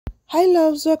Hi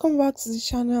loves, welcome back to the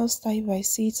channel Style by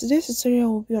C. Today's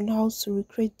tutorial will be on how to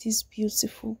recreate this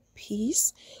beautiful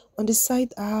piece. On the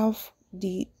side I have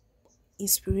the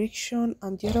inspiration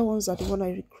and the other ones are the one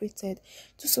I recreated.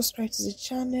 Do subscribe to the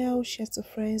channel, share to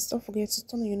friends, don't forget to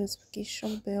turn on your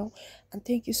notification bell, and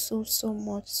thank you so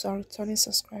much to our returning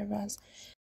subscribers.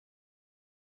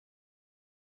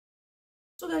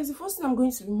 So guys, the first thing I'm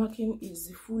going to be marking is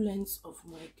the full length of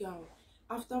my gown.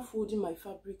 After folding my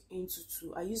fabric into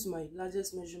two, I use my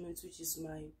largest measurement, which is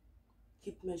my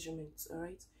hip measurement. All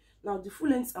right, now the full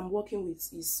length I'm working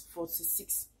with is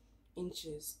 46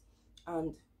 inches,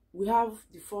 and we have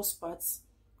the first part,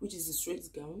 which is the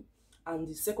straight gown, and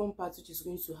the second part, which is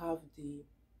going to have the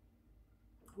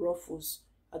ruffles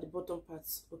at the bottom part.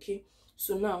 Okay,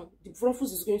 so now the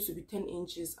ruffles is going to be 10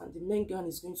 inches and the main gown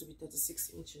is going to be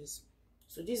 36 inches.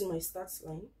 So this is my start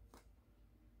line.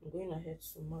 I'm going ahead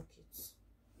to mark it.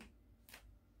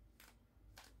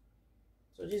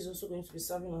 So this is also going to be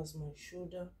serving as my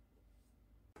shoulder.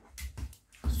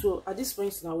 So at this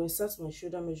point now, we insert my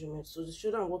shoulder measurement. So the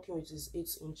shoulder I'm working with is 8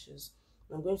 inches.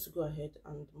 And I'm going to go ahead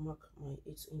and mark my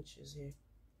 8 inches here.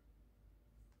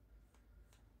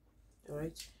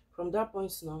 Alright, from that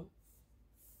point now,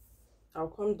 I'll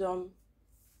come down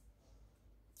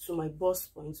to my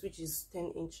bust point, which is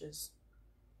 10 inches.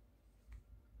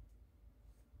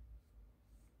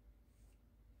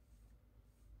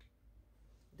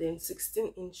 Then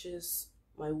 16 inches,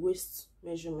 my waist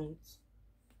measurement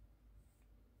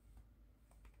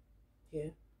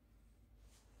here.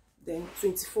 Then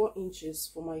 24 inches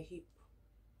for my hip.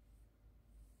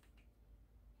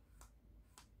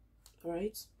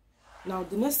 Alright, now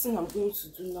the next thing I'm going to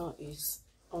do now is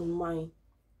on my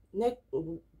neck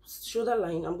shoulder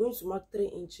line, I'm going to mark 3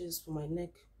 inches for my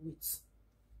neck width.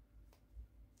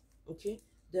 Okay,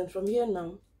 then from here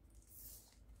now,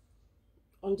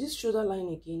 on this shoulder line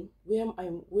again,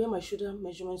 where my shoulder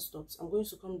measurement stops, I'm going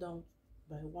to come down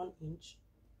by 1 inch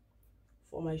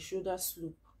for my shoulder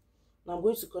slope. Now I'm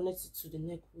going to connect it to the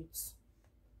neck width,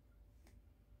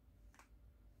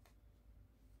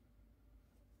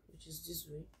 which is this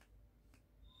way.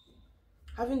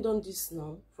 Having done this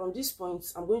now, from this point,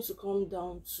 I'm going to come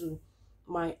down to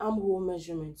my armhole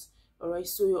measurement. Alright,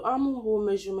 so your armhole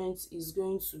measurement is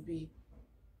going to be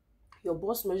your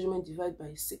bust measurement divided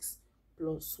by 6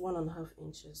 plus 1.5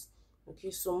 inches. Okay,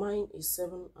 so mine is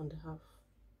 7.5,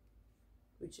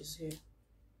 which is here.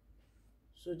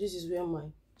 So this is where my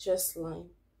chest line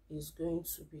is going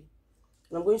to be.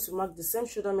 And I'm going to mark the same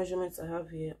shoulder measurements I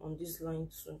have here on this line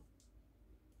too.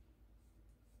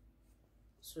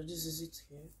 So this is it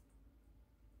here.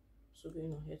 So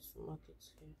going ahead to mark it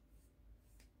here.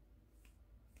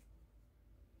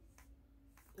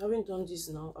 Having done this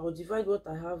now, I will divide what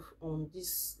I have on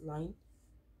this line,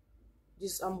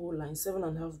 this armhole line,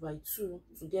 7.5 by 2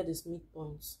 to get this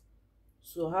midpoint.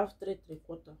 So I have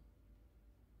 3/3.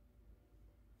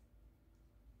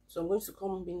 So I'm going to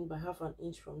come in by 1/2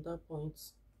 inch from that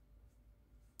point.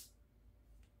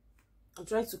 I'm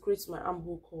trying to create my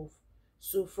armhole curve.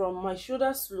 So from my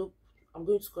shoulder slope, I'm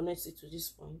going to connect it to this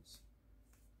point.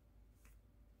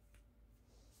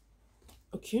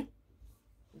 Okay.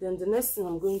 Then the next thing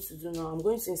I'm going to do now, I'm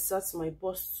going to insert my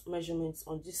bust measurements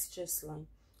on this chest line.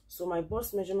 So my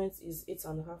bust measurement is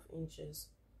 8.5 inches,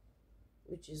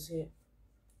 which is here.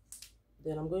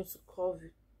 Then I'm going to curve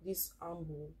this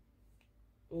armhole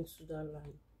into that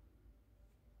line.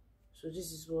 So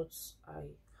this is what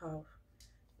I have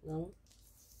now.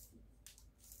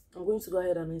 I'm going to go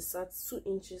ahead and insert 2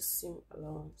 inches seam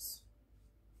allowance.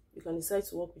 You can decide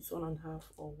to work with 1.5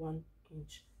 or 1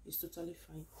 inch. It's totally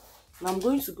fine. Now I'm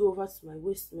going to go over to my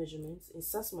waist measurement,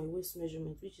 insert my waist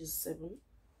measurement, which is 7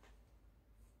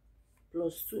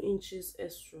 plus 2 inches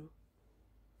extra.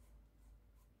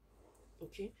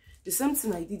 Okay, the same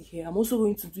thing I did here, I'm also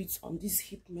going to do it on this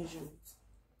hip measurement.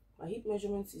 My hip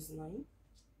measurement is 9.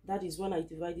 That is when I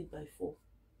divide it by 4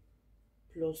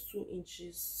 plus 2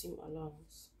 inches seam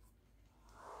allowance.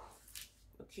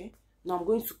 Okay, now I'm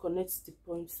going to connect the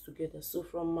points together. So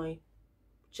from my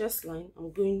chest line,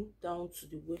 I'm going down to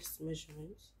the waist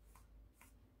measurement.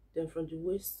 Then from the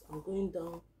waist, I'm going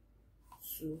down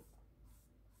to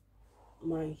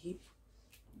my hip.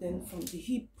 Then from the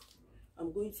hip,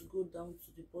 I'm going to go down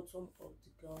to the bottom of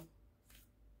the gown,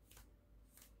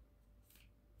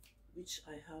 which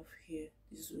I have here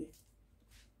this way.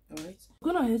 Alright, I'm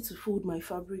going ahead to fold my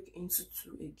fabric into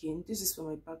 2 again. This is for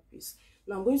my back piece.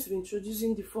 Now I'm going to be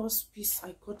introducing the first piece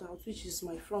I cut out, which is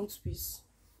my front piece.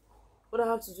 What I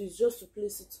have to do is just to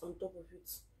place it on top of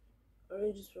it,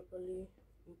 arrange it properly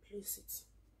and place it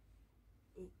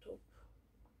on top.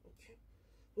 Okay,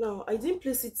 Now I didn't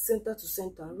place it center to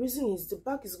center. Reason is the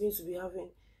back is going to be having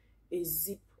a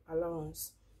zip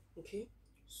allowance. Okay,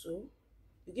 so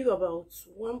you give about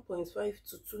 1.5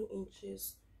 to 2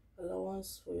 inches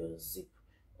allowance for your zip,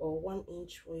 or 1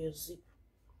 inch for your zip.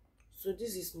 So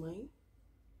this is mine.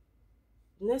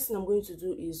 The next thing I'm going to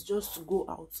do is just to go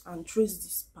out and trace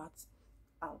this part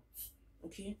out.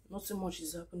 Okay, nothing much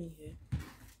is happening here.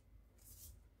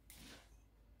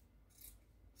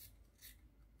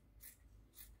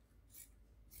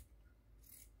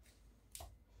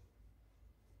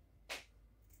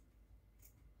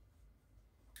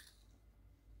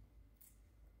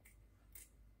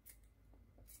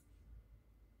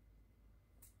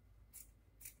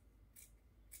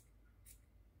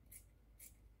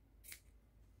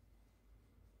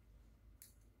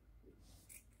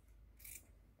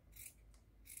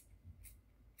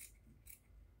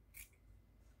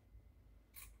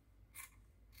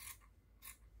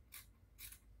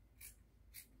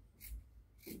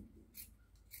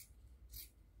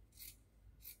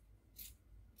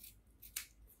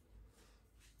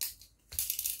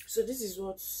 So this is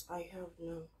what I have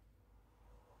now.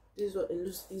 This is what it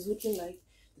is looking like.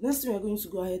 The next thing we're going to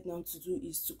go ahead now to do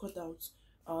is to cut out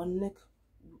our neck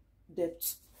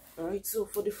depth. All right, so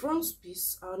for the front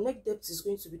piece, our neck depth is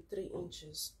going to be 3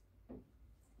 inches.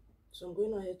 So I'm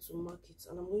going ahead to mark it,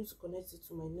 and I'm going to connect it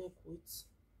to my neck width.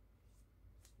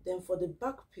 Then for the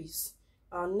back piece,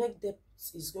 our neck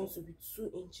depth is going to be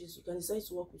 2 inches. You can decide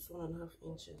to work with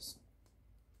 1.5 inches.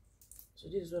 So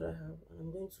this is what I have, and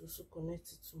I'm going to also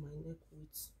connect it to my neck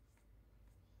width.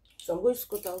 So I'm going to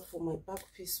cut out for my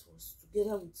back piece first,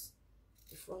 together with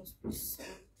the front piece.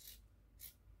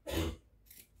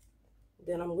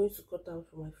 Then I'm going to cut out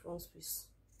for my front piece.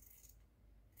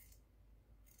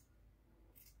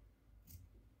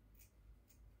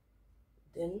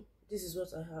 Then this is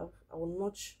what I have. I will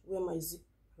notch where my zip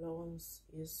allowance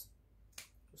is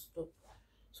to stop.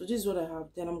 So this is what I have.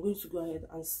 Then I'm going to go ahead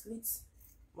and slit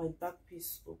my back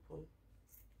piece open.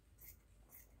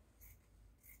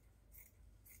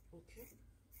 Okay.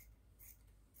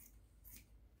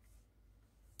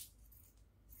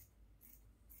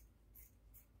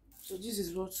 So this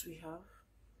is what we have.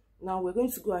 Now we're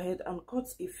going to go ahead and cut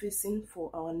a facing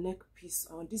for our neck piece.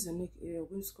 This is the neck area. We're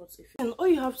going to cut a facing. And all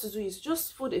you have to do is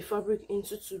just fold a fabric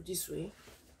into two this way.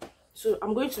 So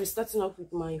I'm going to be starting off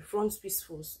with my front piece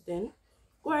first. Then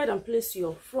go ahead and place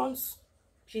your front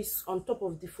piece on top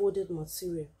of the folded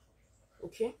material.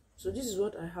 Okay, so this is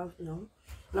what I have now.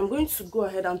 And I'm going to go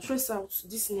ahead and trace out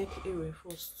this neck area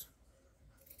first.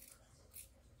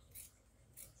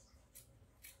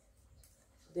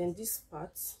 Then this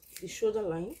part, the shoulder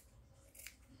line.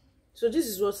 So this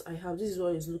is what I have. This is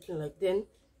what it's looking like. Then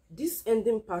this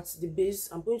ending part, the base,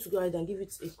 I'm going to go ahead and give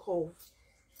it a curve.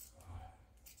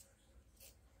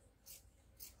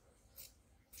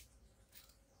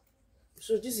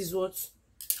 So this is what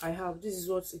I have. This is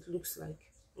what it looks like.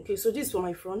 Okay, so this is for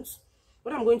my front.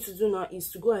 What I'm going to do now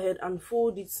is to go ahead and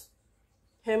fold it,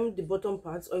 hem the bottom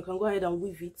part, or you can go ahead and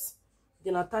weave it,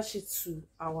 then attach it to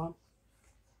our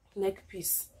neck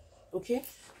piece. Okay,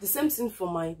 the same thing for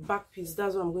my back piece.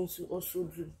 That's what I'm going to also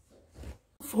do.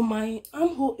 For my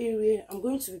armhole area, I'm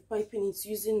going to be piping it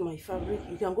using my fabric.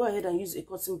 You can go ahead and use a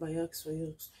cotton bias for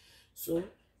yours. So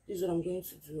this is what I'm going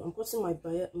to do. I'm cutting my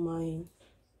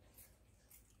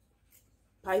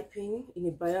piping in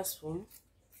a bias form.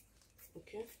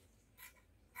 Okay,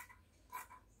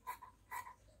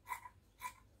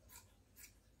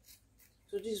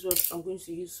 so this is what I'm going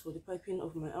to use for the piping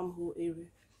of my armhole area.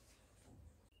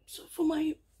 So for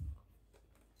my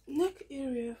neck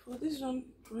area, for this one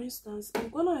for instance, I'm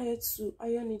gonna ahead to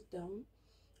iron it down,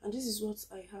 and this is what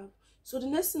I have. So the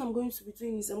next thing I'm going to be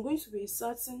doing is I'm going to be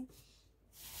inserting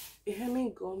a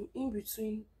hemming gum in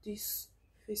between this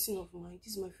facing of mine.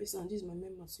 This is my facing and this is my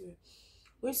main material.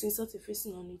 I'm going to insert a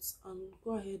facing on it and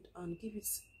go ahead and give it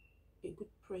a good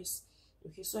press.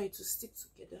 Okay, so it will stick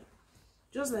together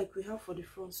just like we have for the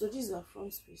front. So this is our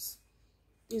front piece.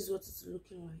 This is what it's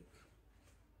looking like.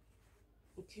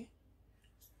 Okay,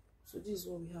 so this is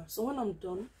what we have. So when I'm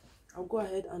done, I'll go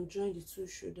ahead and join the two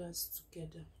shoulders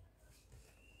together.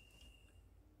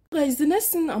 Guys, the next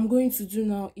thing I'm going to do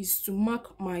now is to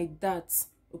mark my darts,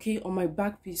 okay, on my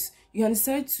back piece. You can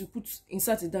decide to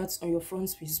insert a dart on your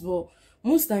front piece, but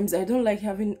most times I don't like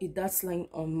having a dart line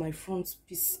on my front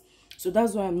piece, so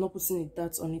that's why I'm not putting a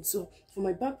dart on it. So for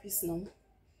my back piece now,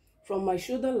 from my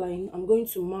shoulder line, I'm going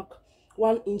to mark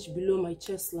 1 inch below my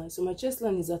chest line. So my chest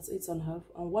line is at 8.5,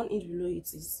 and 1 inch below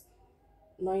it is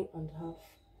 9.5,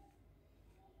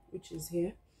 which is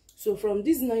here. So from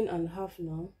this 9.5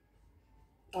 now,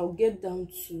 I'll get down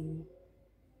to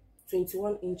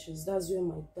 21 inches. That's where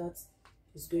my dart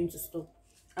is going to stop,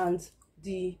 and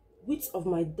the width of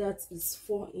my dart is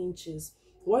 4 inches.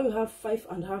 Why you have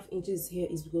 5.5 inches here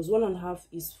is because 1.5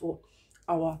 is for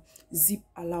our zip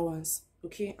allowance,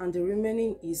 okay, and the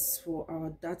remaining is for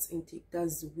our dart intake.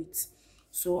 That's the width.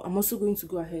 So I'm also going to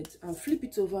go ahead and flip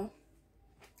it over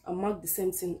and mark the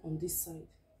same thing on this side,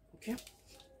 okay.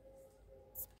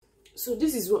 So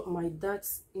this is what my dart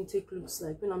intake looks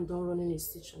like when I'm done running a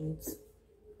stitch on it,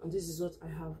 and this is what I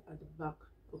have at the back,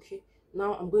 okay.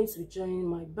 Now I'm going to be joining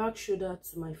my back shoulder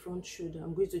to my front shoulder.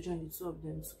 I'm going to join the two of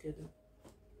them together.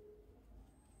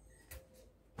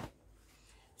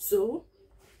 So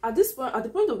at this point, at the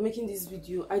point of making this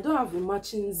video, I don't have a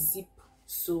matching zip,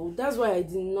 so that's why I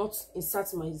did not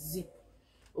insert my zip,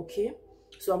 okay.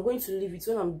 So I'm going to leave it.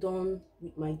 When I'm done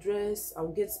with my dress,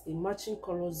 I'll get a matching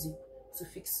color zip to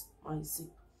fix my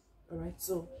zip. All right,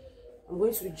 so I'm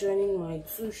going to be joining my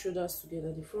two shoulders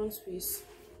together, the front piece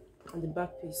and the back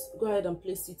piece. Go ahead and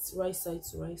place it right side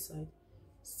to right side,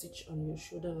 stitch on your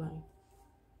shoulder line.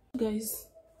 Guys,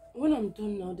 when I'm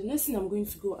done now, the next thing I'm going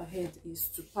to go ahead is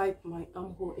to pipe my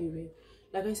armhole area.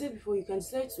 Like I said before, you can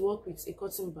decide to work with a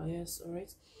cotton bias, all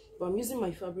right, but I'm using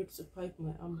my fabric to pipe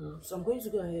my armhole. So I'm going to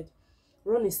go ahead,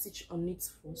 run a stitch on it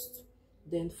first,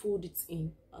 then fold it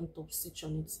in and top stitch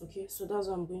on it, okay. So that's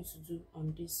what I'm going to do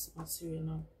on this material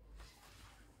now.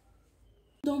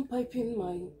 Done piping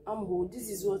my armhole, this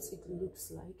is what it looks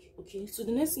like, okay. So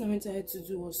the next thing I went ahead to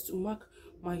do was to mark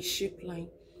my shape line,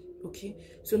 okay.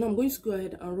 So now I'm going to go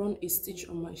ahead and run a stitch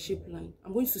on my shape line.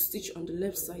 I'm going to stitch on the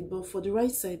left side, but for the right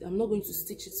side I'm not going to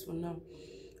stitch it for now,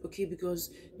 okay,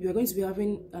 because we are going to be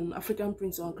having an African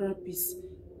print or Ankara piece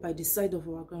by the side of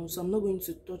our gown, so I'm not going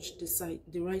to touch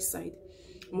the right side.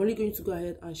 I'm only going to go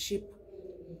ahead and shape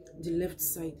the left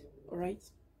side, all right.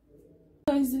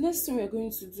 Guys, the next thing we're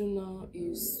going to do now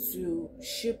is to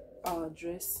shape our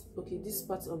dress, okay, this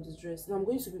part of the dress. Now I'm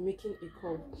going to be making a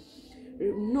curve.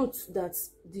 Note that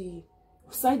the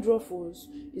side ruffles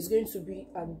is going to be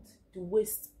at the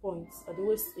waist point, at the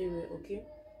waist area, okay.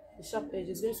 The sharp edge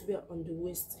is going to be on the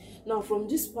waist. Now from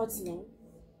this part now,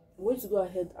 I'm going to go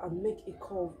ahead and make a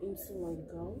curve into my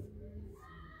gown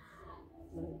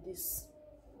like this,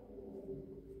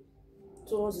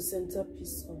 towards the center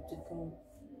piece of the gown.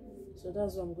 So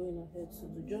that's what I'm going ahead to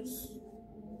do, just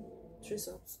trace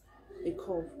out a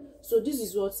curve. So this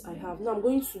is what I have. Now I'm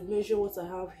going to measure what I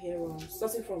have here around,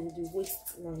 starting from the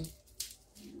waistline.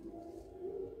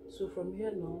 So from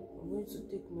here now, I'm going to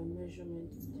take my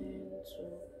measurement 10,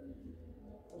 12,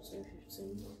 14,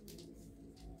 15.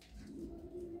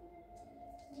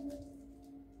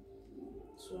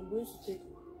 So I'm going to take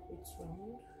it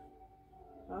round.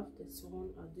 I have this one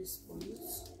at this point.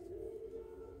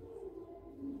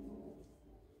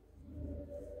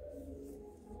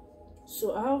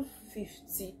 So I have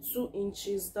 52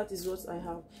 inches. That is what I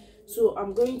have. So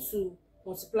I'm going to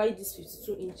multiply this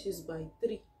 52 inches by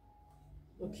 3,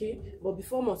 okay. But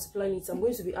before multiplying it, I'm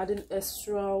going to be adding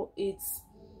extra 8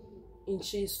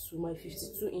 inches to my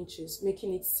 52 inches,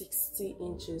 making it 60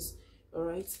 inches, all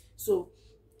right. So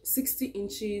 60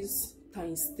 inches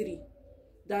times 3,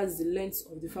 that's the length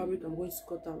of the fabric I'm going to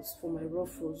cut out for my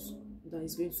ruffles that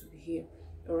is going to be here,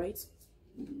 all right.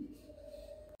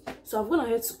 So I've gone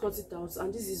ahead to cut it out,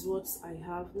 and this is what I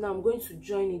have. Now I'm going to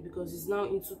join it because it's now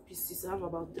into pieces. I have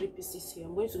about 3 pieces here.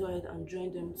 I'm going to go ahead and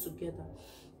join them together.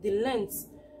 The length,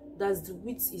 that's the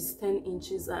width, is 10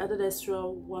 inches. I added extra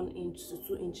 1 inch to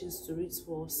 2 inches to it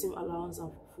for seam allowance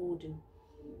and for folding,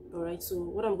 all right. So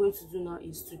what I'm going to do now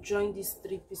is to join these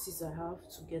 3 pieces I have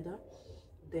together.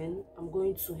 Then I'm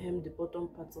going to hem the bottom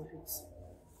part of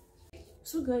it.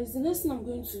 So guys, the next thing I'm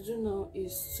going to do now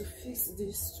is to fix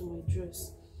this to my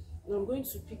dress. Now I'm going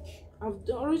to pick, I've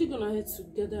already gone ahead to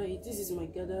gather it. This is my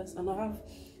gathers, and I have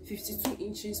 52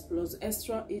 inches plus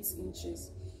extra 8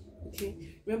 inches, okay.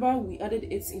 Remember we added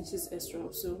 8 inches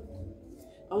extra, so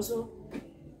I also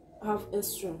have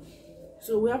extra,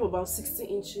 so we have about 60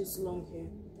 inches long here,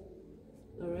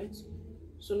 all right.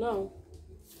 So now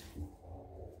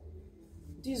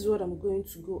this is what I'm going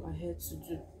to go ahead to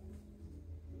do.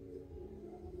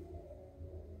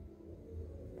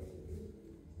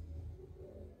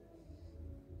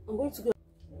 I'm going to go.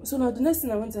 So now the next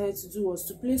thing I went ahead to do was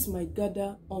to place my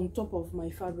gather on top of my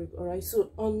fabric, all right.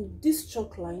 So on this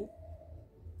chalk line,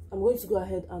 I'm going to go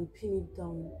ahead and pin it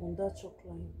down on that chalk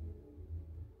line.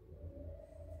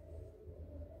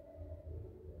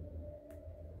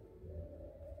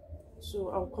 So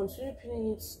I'll continue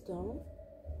pinning it down.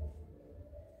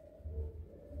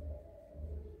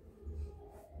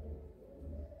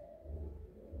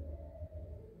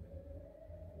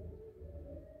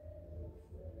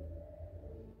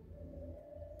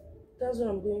 that's what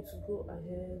I'm going to go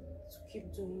ahead to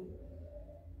keep doing.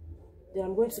 Then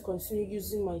I'm going to continue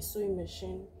using my sewing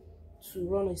machine to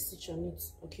run a stitch on it.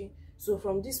 Okay, so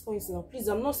from this point now, please,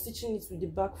 I'm not stitching it with the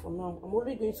back for now. I'm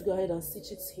only going to go ahead and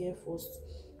stitch it here first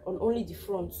on only the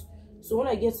front. So when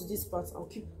I get to this part, I'll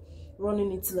keep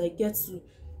running it till I get to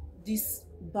this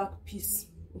back piece.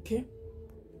 Okay,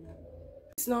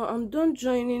 so now I'm done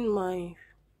joining my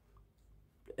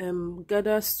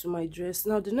gathers to my dress.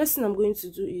 Now the next thing I'm going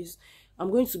to do is I'm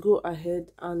going to go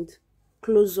ahead and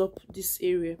close up this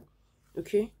area.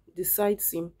 Okay, the side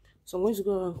seam. So I'm going to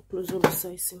go and close up the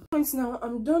side seam. Now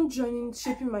I'm done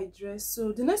shaping my dress.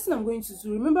 So the next thing I'm going to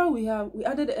do, remember we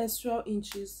added extra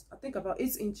inches, I think about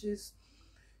 8 inches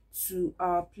to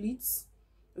our pleats.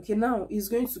 Okay, now it's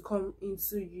going to come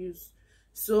into use.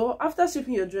 So after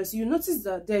shaping your dress, you notice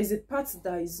that there is a part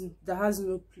that has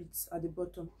no pleats at the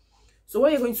bottom. So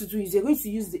what you're going to do is you're going to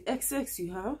use the excess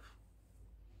you have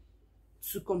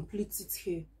to complete it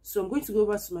here. So I'm going to go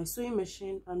over to my sewing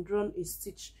machine and run a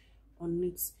stitch on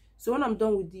it. So when I'm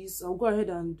done with this, I'll go ahead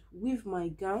and weave my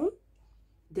gown,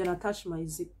 then attach my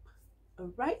zip.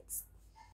 All right.